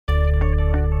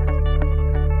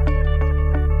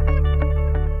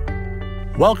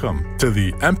Welcome to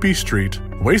the Empey Street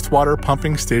Wastewater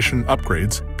Pumping Station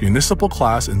Upgrades Municipal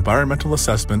Class Environmental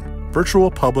Assessment Virtual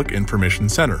Public Information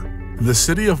Center. The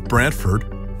City of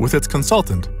Brantford, with its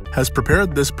consultant, has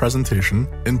prepared this presentation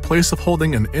in place of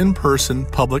holding an in-person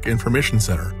Public Information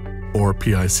Center, or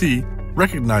PIC,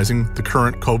 recognizing the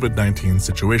current COVID-19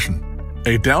 situation.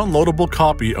 A downloadable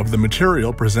copy of the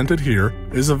material presented here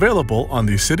is available on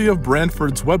the City of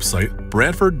Brantford's website,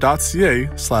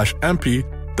 brantford.ca/Empey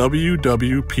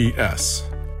WWPS.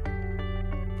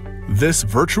 This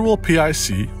virtual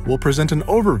PIC will present an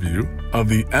overview of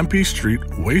the Empey Street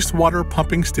Wastewater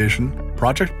Pumping Station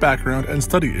project background and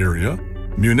study area,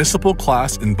 Municipal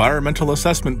Class Environmental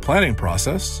Assessment planning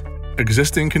process,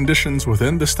 existing conditions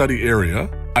within the study area,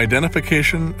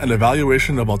 identification and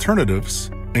evaluation of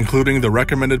alternatives, including the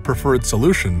recommended preferred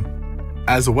solution,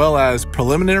 as well as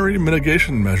preliminary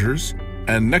mitigation measures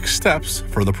and next steps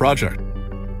for the project.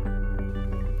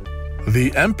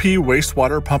 The Empey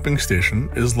Wastewater Pumping Station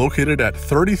is located at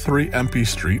 33 Empey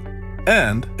Street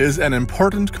and is an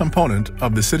important component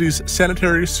of the city's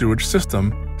sanitary sewage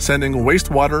system, sending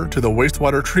wastewater to the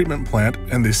wastewater treatment plant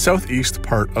in the southeast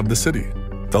part of the city.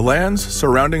 The lands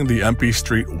surrounding the Empey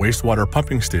Street Wastewater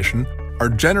Pumping Station are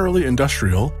generally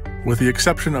industrial, with the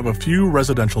exception of a few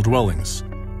residential dwellings.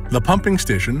 The pumping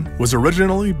station was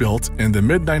originally built in the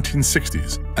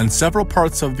mid-1960s, and several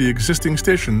parts of the existing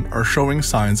station are showing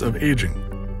signs of aging.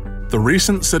 The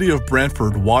recent City of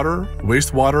Brantford Water,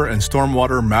 Wastewater, and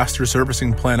Stormwater Master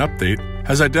Servicing Plan update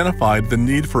has identified the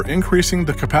need for increasing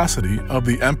the capacity of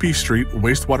the Empey Street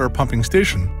Wastewater Pumping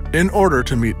Station in order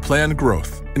to meet planned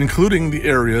growth, including the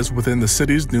areas within the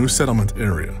city's new settlement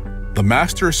area. The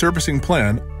Master Servicing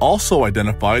Plan also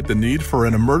identified the need for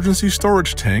an emergency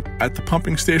storage tank at the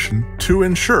pumping station to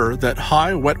ensure that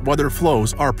high wet weather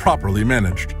flows are properly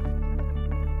managed.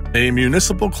 A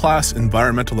Municipal Class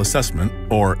Environmental Assessment,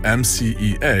 or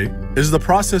MCEA, is the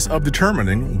process of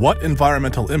determining what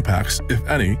environmental impacts, if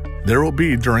any, there will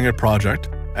be during a project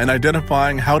and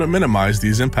identifying how to minimize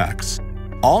these impacts.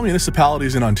 All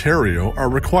municipalities in Ontario are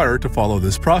required to follow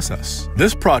this process.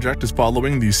 This project is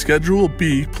following the Schedule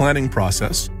B planning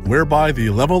process, whereby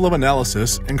the level of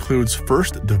analysis includes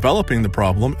first developing the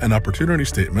problem and opportunity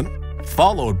statement,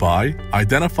 followed by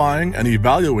identifying and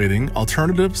evaluating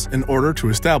alternatives in order to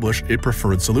establish a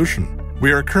preferred solution.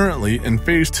 We are currently in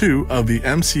Phase 2 of the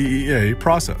MCEA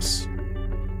process.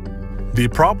 The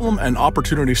problem and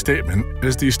opportunity statement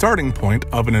is the starting point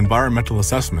of an environmental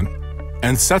assessment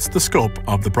and sets the scope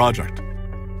of the project.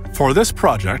 For this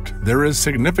project, there is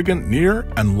significant near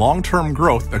and long-term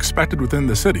growth expected within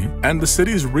the city, and the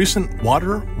city's recent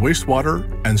Water, Wastewater,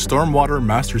 and Stormwater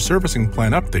Master Servicing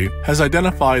Plan update has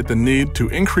identified the need to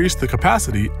increase the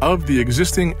capacity of the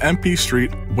existing Empey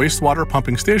Street Wastewater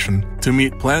Pumping Station to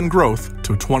meet planned growth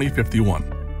to 2051.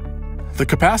 The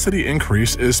capacity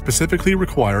increase is specifically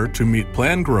required to meet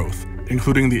planned growth,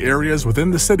 including the areas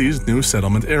within the city's new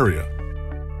settlement area.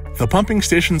 The pumping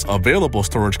station's available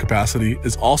storage capacity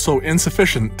is also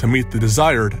insufficient to meet the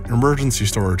desired emergency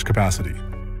storage capacity.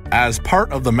 As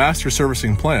part of the Master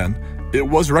Servicing Plan, it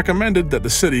was recommended that the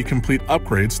city complete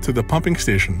upgrades to the pumping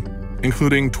station,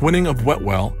 including twinning of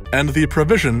wetwell and the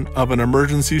provision of an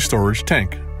emergency storage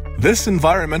tank. This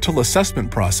environmental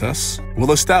assessment process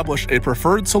will establish a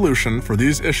preferred solution for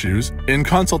these issues in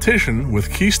consultation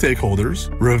with key stakeholders,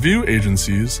 review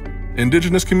agencies,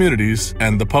 Indigenous communities,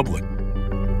 and the public.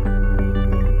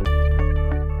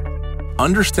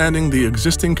 Understanding the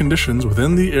existing conditions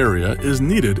within the area is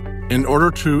needed in order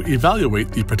to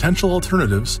evaluate the potential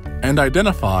alternatives and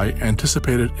identify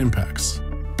anticipated impacts.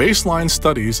 Baseline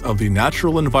studies of the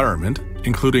natural environment,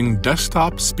 including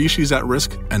desktop species at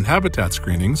risk and habitat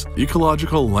screenings,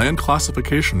 ecological land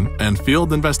classification, and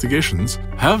field investigations,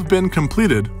 have been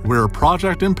completed where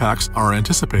project impacts are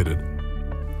anticipated.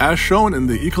 As shown in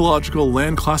the ecological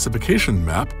land classification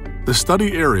map, the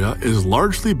study area is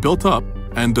largely built up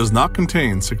and does not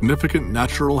contain significant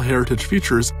natural heritage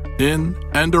features in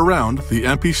and around the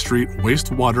Empey Street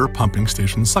Wastewater Pumping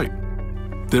Station site.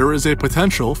 There is a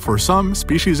potential for some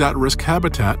species at-risk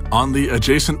habitat on the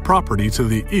adjacent property to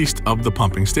the east of the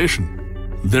pumping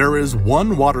station. There is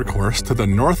one watercourse to the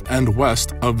north and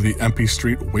west of the Empey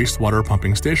Street Wastewater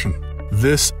Pumping Station.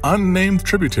 This unnamed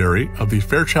tributary of the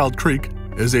Fairchild Creek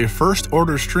is a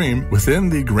first-order stream within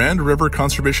the Grand River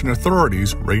Conservation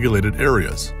Authority's regulated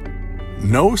areas.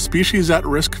 No species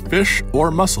at-risk fish or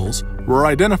mussels were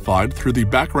identified through the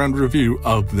background review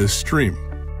of this stream.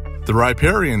 The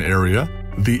riparian area,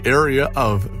 the area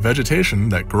of vegetation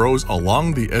that grows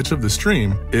along the edge of the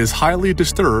stream, is highly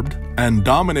disturbed and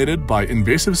dominated by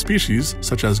invasive species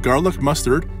such as garlic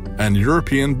mustard and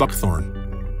European buckthorn.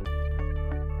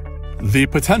 The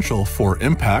potential for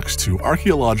impacts to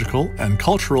archaeological and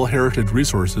cultural heritage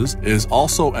resources is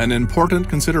also an important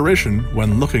consideration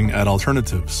when looking at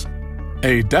alternatives.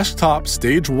 A desktop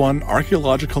Stage 1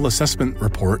 archaeological assessment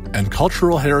report and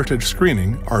cultural heritage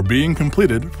screening are being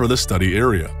completed for the study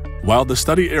area. While the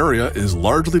study area is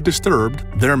largely disturbed,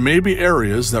 there may be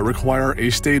areas that require a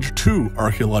Stage 2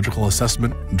 archaeological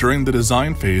assessment during the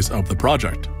design phase of the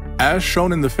project. As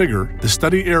shown in the figure, the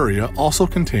study area also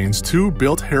contains 2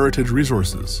 built heritage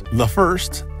resources. The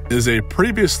first is a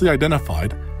previously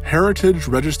identified Heritage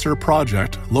Register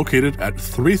project located at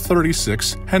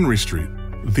 336 Henry Street.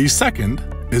 The second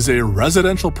is a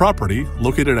residential property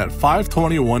located at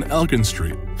 521 Elgin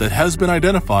Street that has been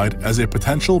identified as a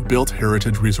potential built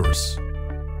heritage resource.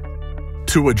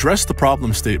 To address the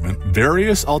problem statement,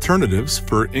 various alternatives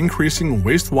for increasing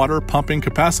wastewater pumping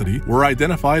capacity were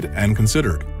identified and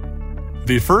considered.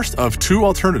 The first of 2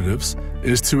 alternatives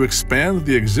is to expand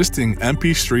the existing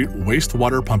Empey Street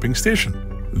wastewater pumping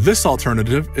station. This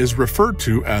alternative is referred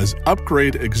to as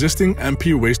upgrade existing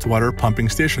Empey wastewater pumping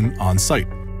station on site.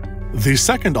 The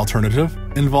second alternative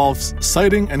involves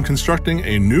siting and constructing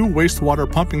a new wastewater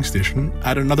pumping station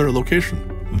at another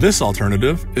location. This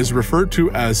alternative is referred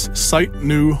to as Site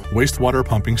New Wastewater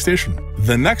Pumping Station.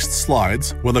 The next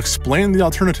slides will explain the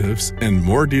alternatives in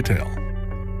more detail.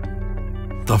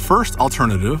 The first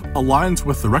alternative aligns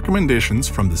with the recommendations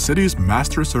from the city's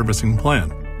Master Servicing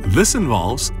Plan. This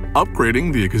involves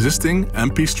upgrading the existing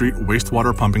Empey Street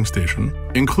wastewater pumping station,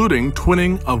 including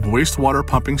twinning of wastewater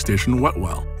pumping station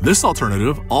wetwell. This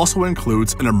alternative also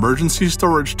includes an emergency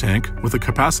storage tank with a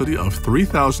capacity of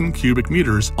 3,000 cubic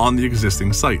meters on the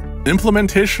existing site.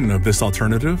 Implementation of this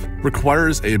alternative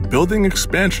requires a building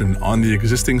expansion on the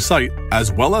existing site,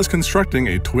 as well as constructing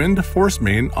a twinned force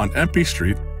main on Empey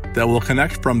Street that will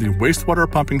connect from the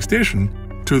wastewater pumping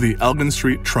station to the Elgin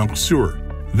Street trunk sewer.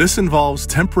 This involves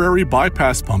temporary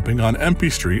bypass pumping on Empey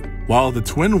Street while the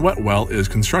twin wet well is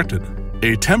constructed.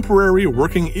 A temporary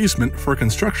working easement for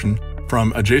construction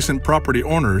from adjacent property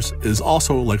owners is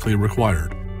also likely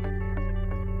required.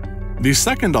 The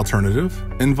second alternative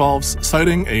involves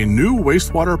siting a new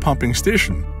wastewater pumping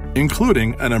station,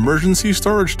 including an emergency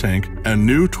storage tank and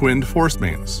new twinned force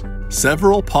mains.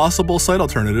 Several possible site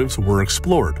alternatives were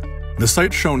explored. The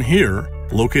site shown here,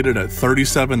 located at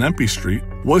 37 Empey Street,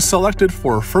 was selected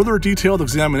for further detailed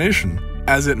examination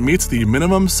as it meets the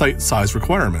minimum site size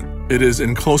requirement. It is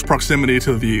in close proximity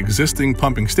to the existing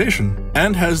pumping station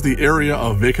and has the area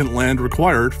of vacant land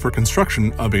required for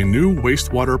construction of a new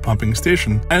wastewater pumping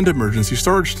station and emergency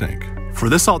storage tank. For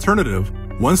this alternative,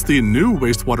 once the new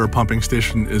wastewater pumping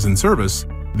station is in service,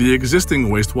 the existing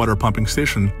wastewater pumping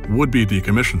station would be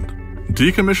decommissioned.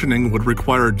 Decommissioning would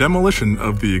require demolition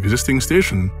of the existing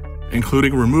station,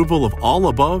 including removal of all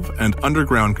above and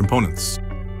underground components.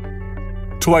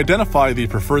 To identify the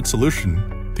preferred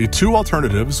solution, the 2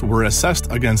 alternatives were assessed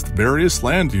against various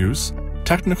land use,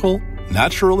 technical,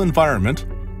 natural environment,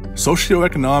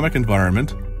 socioeconomic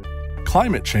environment,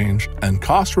 climate change, and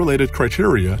cost-related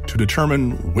criteria to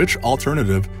determine which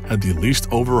alternative had the least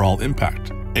overall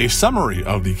impact. A summary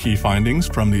of the key findings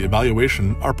from the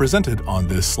evaluation are presented on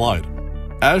this slide.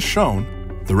 As shown,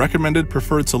 the recommended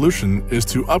preferred solution is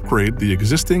to upgrade the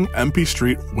existing Empey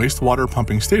Street wastewater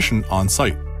pumping station on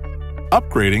site.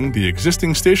 Upgrading the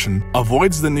existing station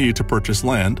avoids the need to purchase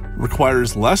land,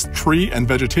 requires less tree and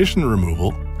vegetation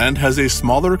removal, and has a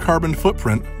smaller carbon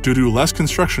footprint due to less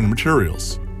construction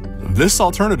materials. This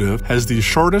alternative has the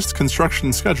shortest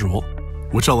construction schedule,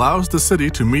 which allows the city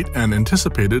to meet an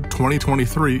anticipated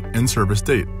 2023 in-service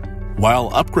date.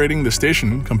 While upgrading the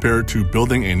station compared to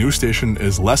building a new station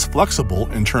is less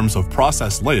flexible in terms of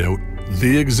process layout,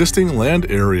 the existing land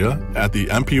area at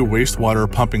the Empey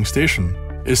wastewater pumping station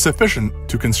is sufficient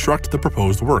to construct the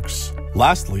proposed works.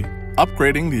 Lastly,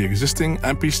 upgrading the existing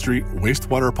Empey Street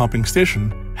wastewater pumping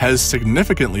station has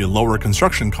significantly lower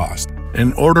construction cost,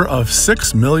 in order of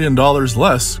 $6 million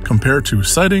less compared to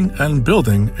siting and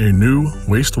building a new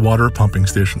wastewater pumping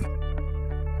station.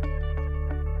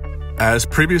 As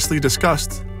previously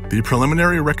discussed, the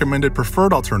preliminary recommended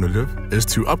preferred alternative is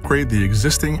to upgrade the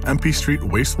existing Empey Street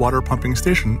wastewater pumping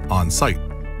station on site.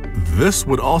 This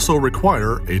would also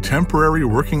require a temporary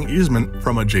working easement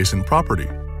from adjacent property.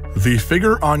 The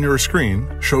figure on your screen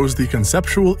shows the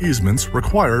conceptual easements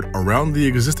required around the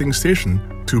existing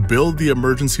station to build the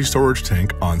emergency storage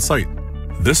tank on site.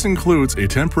 This includes a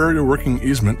temporary working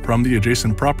easement from the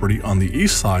adjacent property on the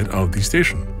east side of the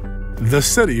station. The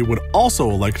city would also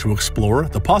like to explore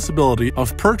the possibility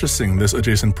of purchasing this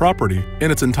adjacent property in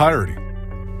its entirety.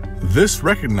 This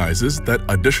recognizes that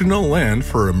additional land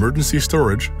for emergency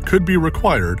storage could be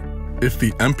required, if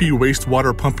the Empey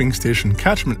wastewater pumping station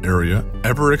catchment area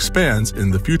ever expands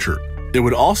in the future. It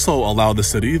would also allow the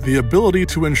city the ability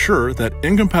to ensure that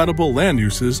incompatible land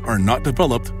uses are not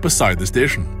developed beside the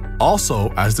station.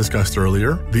 Also, as discussed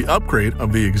earlier, the upgrade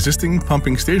of the existing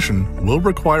pumping station will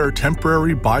require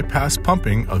temporary bypass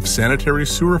pumping of sanitary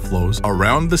sewer flows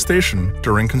around the station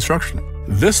during construction.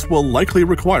 This will likely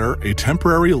require a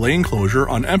temporary lane closure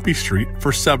on Empey Street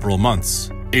for several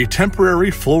months. A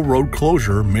temporary full road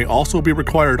closure may also be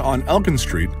required on Elgin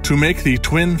Street to make the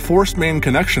twin force main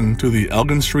connection to the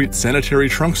Elgin Street sanitary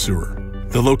trunk sewer.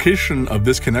 The location of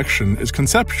this connection is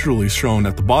conceptually shown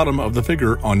at the bottom of the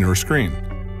figure on your screen.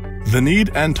 The need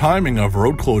and timing of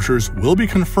road closures will be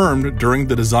confirmed during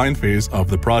the design phase of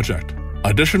the project.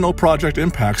 Additional project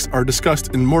impacts are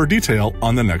discussed in more detail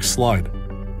on the next slide.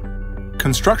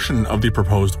 Construction of the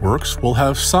proposed works will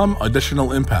have some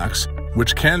additional impacts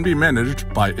which can be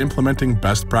managed by implementing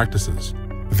best practices.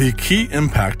 The key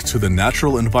impact to the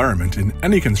natural environment in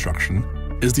any construction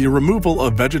is the removal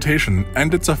of vegetation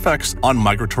and its effects on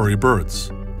migratory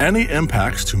birds. Any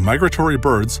impacts to migratory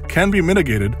birds can be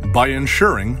mitigated by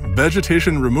ensuring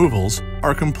vegetation removals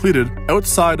are completed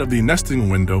outside of the nesting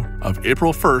window of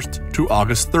April 1st to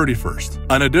August 31st.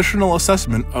 An additional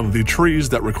assessment of the trees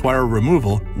that require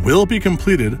removal will be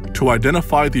completed to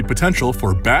identify the potential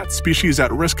for bat species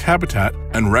at-risk habitat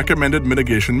and recommended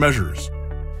mitigation measures.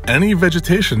 Any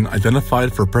vegetation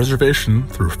identified for preservation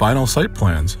through final site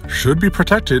plans should be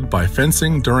protected by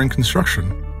fencing during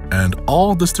construction, and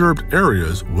all disturbed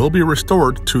areas will be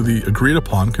restored to the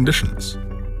agreed-upon conditions.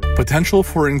 Potential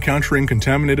for encountering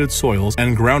contaminated soils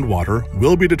and groundwater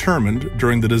will be determined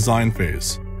during the design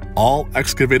phase. All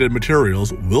excavated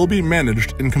materials will be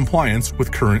managed in compliance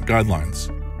with current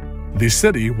guidelines. The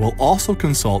city will also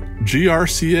consult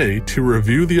GRCA to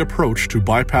review the approach to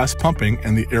bypass pumping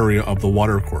in the area of the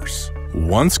watercourse.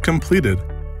 Once completed,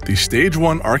 the Stage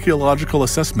 1 archaeological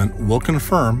assessment will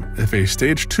confirm if a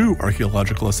Stage 2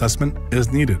 archaeological assessment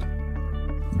is needed.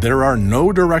 There are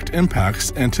no direct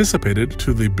impacts anticipated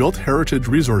to the built heritage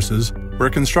resources where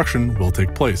construction will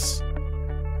take place.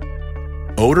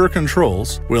 Odor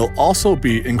controls will also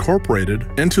be incorporated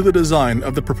into the design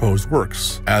of the proposed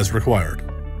works, as required.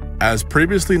 As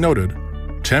previously noted,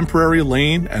 temporary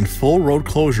lane and full road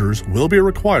closures will be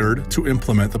required to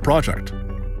implement the project.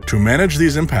 To manage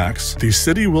these impacts, the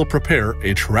city will prepare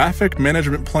a traffic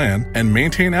management plan and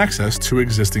maintain access to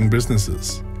existing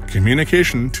businesses.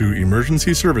 Communication to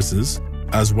emergency services,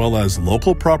 as well as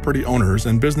local property owners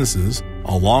and businesses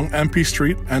along Empey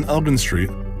Street and Elgin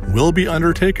Street, will be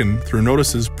undertaken through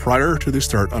notices prior to the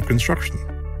start of construction.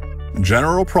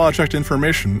 General project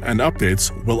information and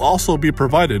updates will also be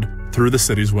provided through the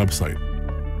city's website.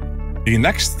 The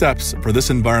next steps for this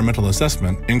environmental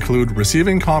assessment include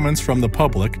receiving comments from the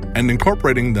public and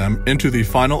incorporating them into the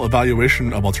final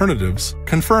evaluation of alternatives,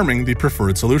 confirming the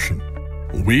preferred solution.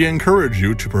 We encourage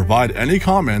you to provide any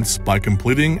comments by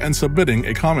completing and submitting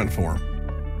a comment form.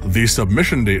 The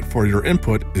submission date for your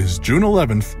input is June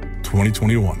 11th,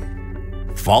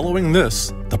 2021. Following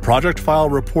this, the project file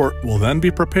report will then be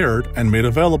prepared and made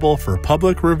available for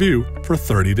public review for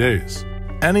 30 days.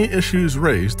 Any issues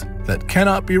raised that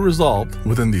cannot be resolved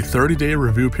within the 30-day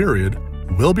review period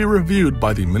will be reviewed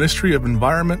by the Ministry of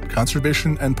Environment,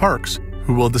 Conservation and Parks,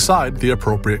 who will decide the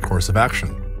appropriate course of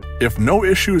action. If no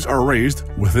issues are raised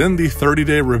within the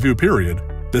 30-day review period,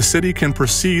 the city can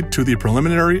proceed to the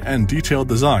preliminary and detailed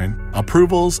design,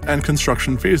 approvals, and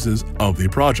construction phases of the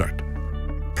project.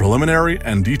 Preliminary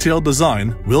and detailed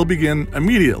design will begin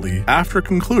immediately after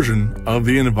conclusion of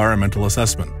the environmental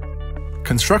assessment.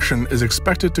 Construction is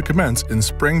expected to commence in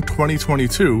spring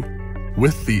 2022,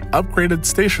 with the upgraded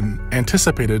station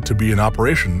anticipated to be in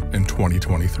operation in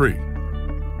 2023.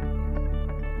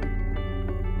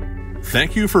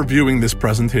 Thank you for viewing this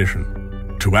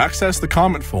presentation. To access the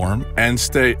comment form and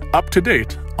stay up to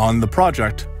date on the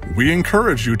project, we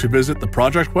encourage you to visit the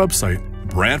project website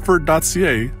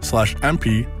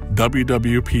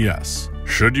brantford.ca/Empey/WWPS.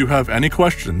 Should you have any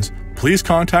questions, please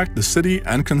contact the city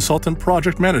and consultant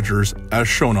project managers as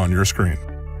shown on your screen.